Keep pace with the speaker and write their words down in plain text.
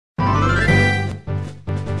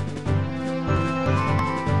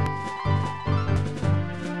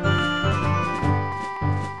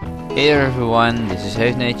Hey there everyone, this is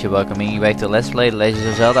Heufneutje welcoming you back to Let's Play The Legend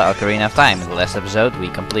of Zelda Ocarina of Time. In the last episode we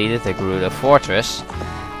completed the Gerudo Fortress.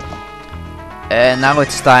 And now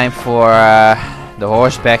it's time for the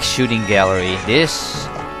Horseback shooting gallery. This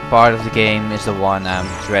part of the game is the one I'm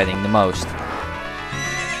dreading the most.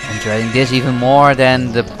 I'm dreading this even more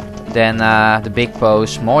than the big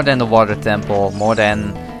pose, more than the water temple, more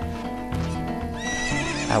than...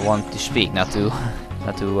 I want to speak, not to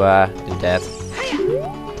do that.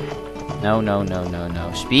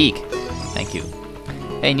 No. Speak! Thank you.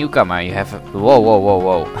 Hey newcomer, you have a...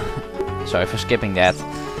 Whoa. Sorry for skipping that.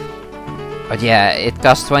 But yeah, it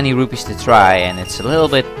costs 20 rupees to try and it's a little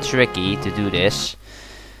bit tricky to do this.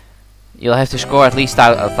 You'll have to score at least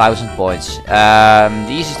 1,000 points. The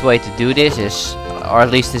easiest way to do this is, or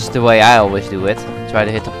at least this is the way I always do it. Try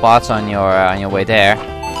to hit the pots on your way there.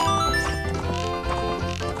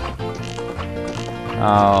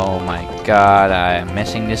 Oh my god, I am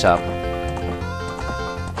messing this up.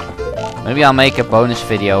 Maybe I'll make a bonus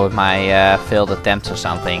video with my failed attempts or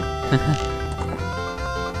something.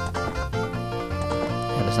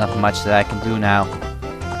 There's not much that I can do now.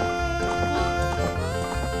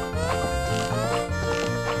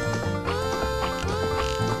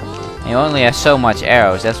 You only have so much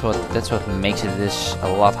arrows. That's what makes it this a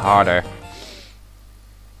lot harder.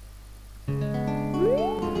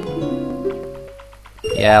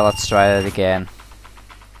 Yeah, let's try that again.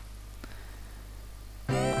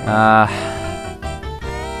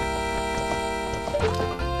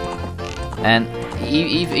 And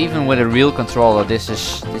even with a real controller, this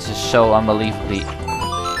is so unbelievably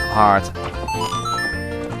hard.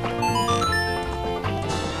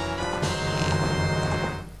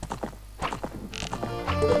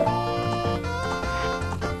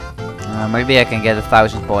 Maybe I can get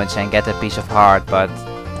 1,000 points and get a piece of heart, but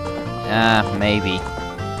maybe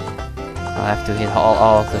I'll have to hit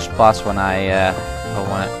all of the spots when I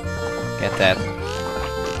want to get that.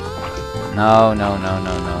 No.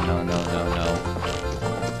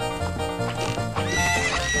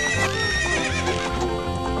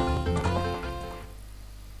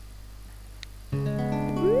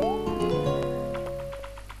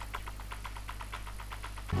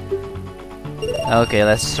 Okay,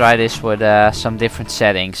 let's try this with some different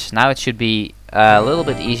settings. Now it should be a little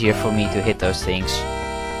bit easier for me to hit those things.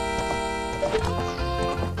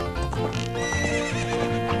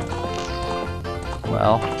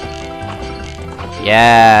 Well,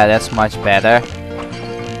 yeah, that's much better.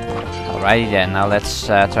 Alrighty then, now let's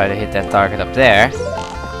try to hit that target up there.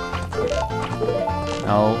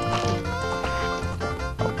 No.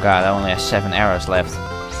 Oh god, I only have 7 arrows left.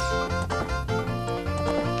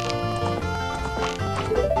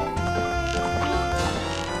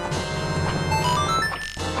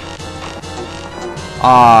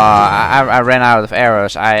 I ran out of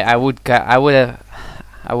arrows. I would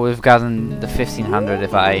have gotten the 1500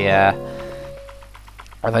 if I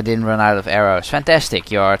didn't run out of arrows. Fantastic,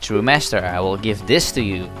 you're a true master. I will give this to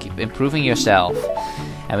you. Keep improving yourself.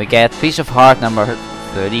 And we get piece of heart number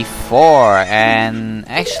 34. And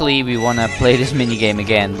actually we wanna play this minigame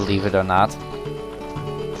again, believe it or not.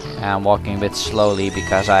 I'm walking a bit slowly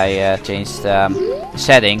because I changed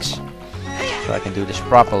settings so I can do this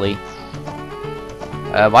properly.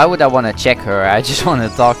 Why would I want to check her? I just want to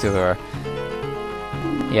talk to her.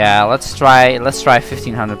 Yeah, let's try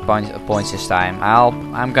 1500 points this time.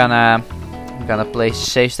 I'm gonna place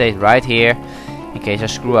save state right here in case I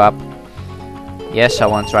screw up. Yes, I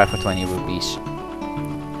want to try for 20 rupees.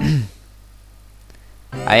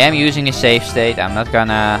 I am using a save state. I'm not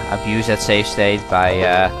gonna abuse that save state by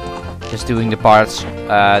just doing the parts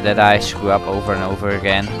that I screw up over and over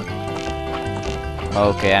again.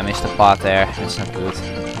 Okay, I missed the pot there. That's not good.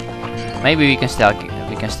 Maybe we can still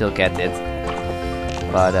get it.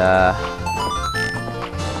 But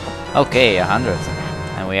okay, 100,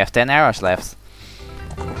 and we have 10 arrows left.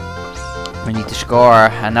 We need to score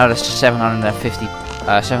another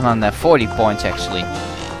 740 points actually.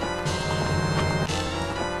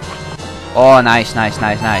 Oh, nice.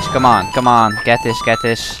 Come on, get this.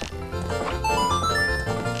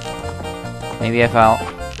 Maybe if I'll.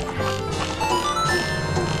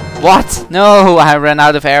 What? No, I ran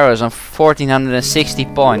out of arrows on 1460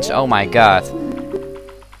 points. Oh my god.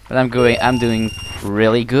 But I'm doing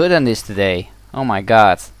really good on this today. Oh my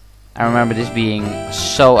god. I remember this being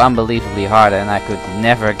so unbelievably hard and I could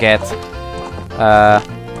never get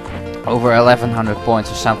over 1100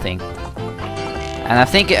 points or something. And I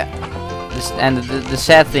think the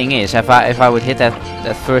sad thing is if I would hit that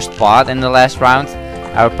first pot in the last round,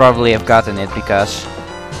 I would probably have gotten it because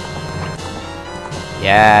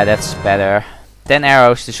yeah, that's better. 10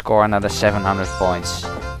 arrows to score another 700 points.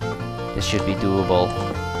 this should be doable.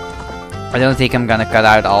 I don't think I'm gonna cut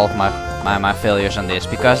out all of my failures on this,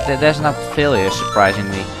 because there's not failures,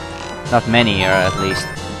 surprisingly. Not many here, at least.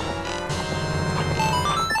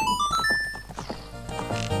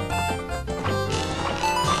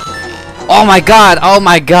 Oh my god! Oh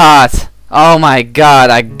my god! Oh my god!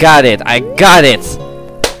 I got it! I got it!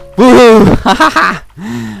 Woohoo!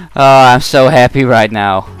 Oh, I'm so happy right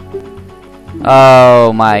now.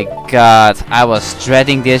 Oh my god, I was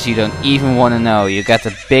dreading this, you don't even want to know. You got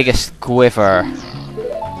the biggest quiver.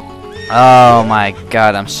 Oh my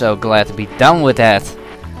god, I'm so glad to be done with that.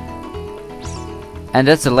 And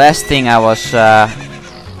that's the last thing I was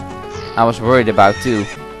worried about too.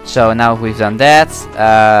 So now we've done that,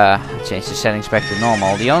 change the settings back to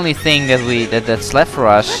normal. The only thing that's left for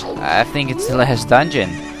us, I think it's the last dungeon.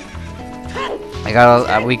 We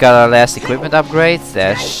got our last equipment upgrade.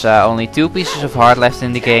 There's only 2 pieces of heart left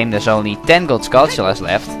in the game. There's only 10 gold sculptures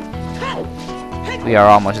left. We are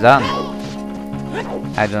almost done.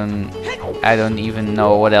 I don't even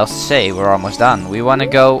know what else to say. We're almost done. We wanna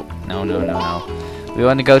go. No. We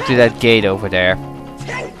wanna go to that gate over there,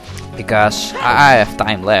 because I have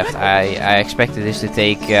time left. I expected this to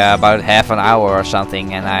take about half an hour or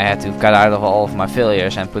something, and I had to cut out of all of my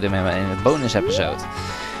failures and put them in a bonus episode.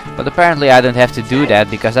 But apparently I don't have to do that,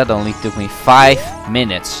 because that only took me 5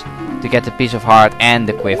 minutes to get the piece of heart and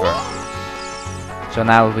the quiver. So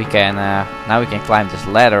now we can climb this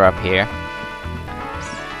ladder up here,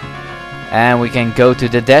 and we can go to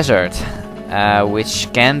the desert, which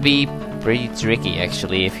can be pretty tricky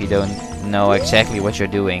actually if you don't know exactly what you're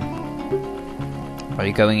doing. Are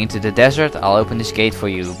you going into the desert? I'll open this gate for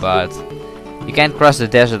you, but you can't cross the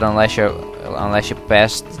desert unless you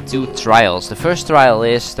pass 2 trials. The first trial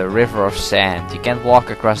is the River of Sand. You can't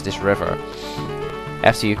walk across this river.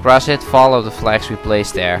 After you cross it, follow the flags we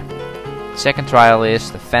placed there. The second trial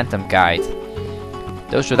is the Phantom Guide.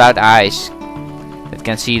 Those without eyes that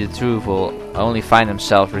can see the truth will only find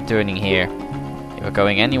themselves returning here. You're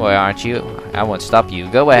going anywhere, aren't you? I won't stop you.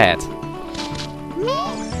 Go ahead.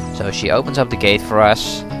 So she opens up the gate for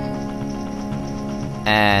us,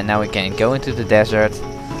 and now we can go into the desert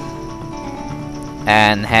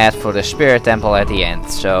and head for the Spirit Temple at the end.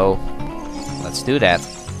 So let's do that.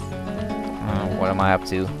 What am I up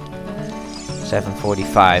to?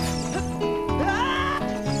 7:45.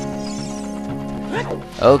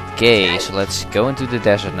 Okay, so let's go into the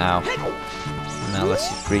desert now. Now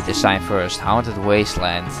let's read the sign first. Haunted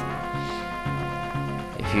Wasteland.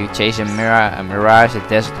 If you chase a mirage, the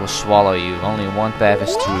desert will swallow you. Only one path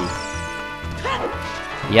is true.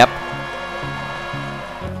 Yep.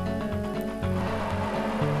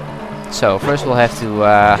 So first we'll have to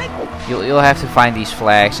you'll have to find these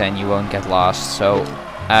flags, and you won't get lost. So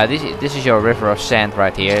this is your River of Sand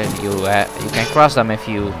right here. You can cross them if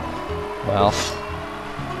you, well,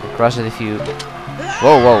 you cross it if you.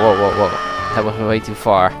 Whoa! That was way too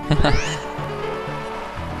far.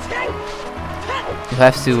 You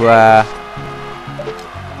have to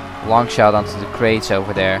long shot onto the crates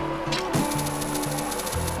over there.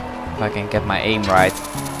 If I can get my aim right.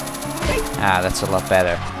 Ah, that's a lot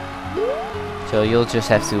better. So you'll just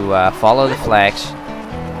have to follow the flags.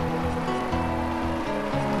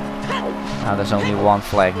 Now there's only one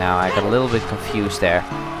flag now. I got a little bit confused there.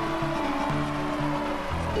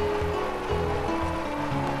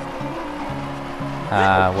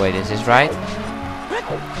 Wait, is this right?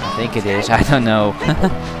 I think it is. I don't know.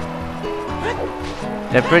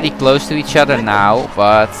 They're pretty close to each other now,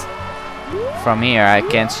 but from here I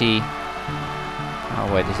can see.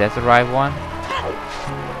 Oh wait, is that the right one?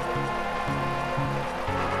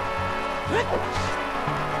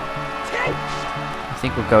 I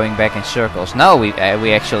think we're going back in circles. No, we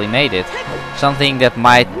actually made it. Something that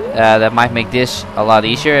might make this a lot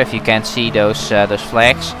easier if you can't see those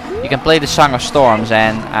flags. You can play the Song of Storms,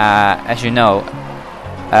 and as you know,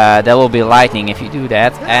 there will be lightning if you do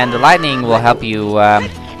that, and the lightning will help you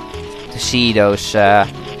to see those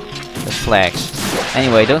flags.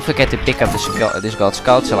 Anyway, don't forget to pick up this gold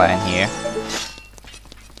sculpture line here.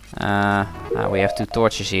 We have 2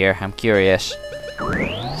 torches here. I'm curious.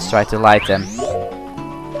 Let's try to light them.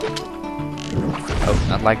 Oh,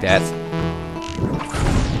 not like that.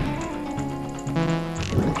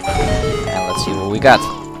 And let's see what we got.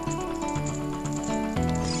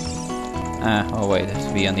 Oh wait, it has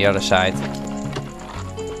to be on the other side.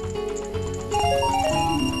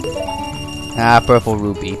 Purple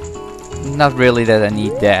rupee. Not really that I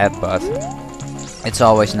need that, but it's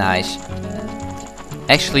always nice.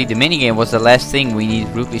 Actually, the minigame was the last thing we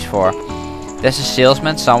needed rupees for. There's a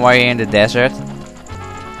salesman somewhere here in the desert,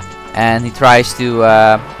 and he tries to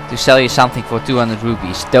to sell you something for 200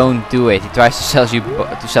 rupees. Don't do it. He tries to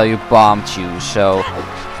sell you bomb shoes. So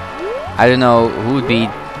I don't know who would be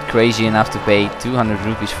crazy enough to pay 200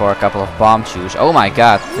 rupees for a couple of bomb shoes. Oh my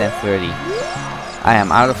god, 10:30. I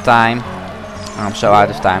am out of time. I'm so out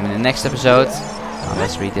of time. In the next episode,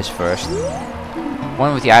 let's read this first.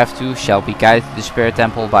 One with the Eye of Two shall be guided to the Spirit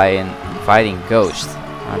Temple by an inviting ghost.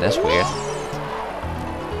 Oh, that's weird.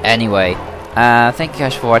 Anyway, thank you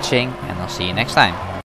guys for watching, and I'll see you next time.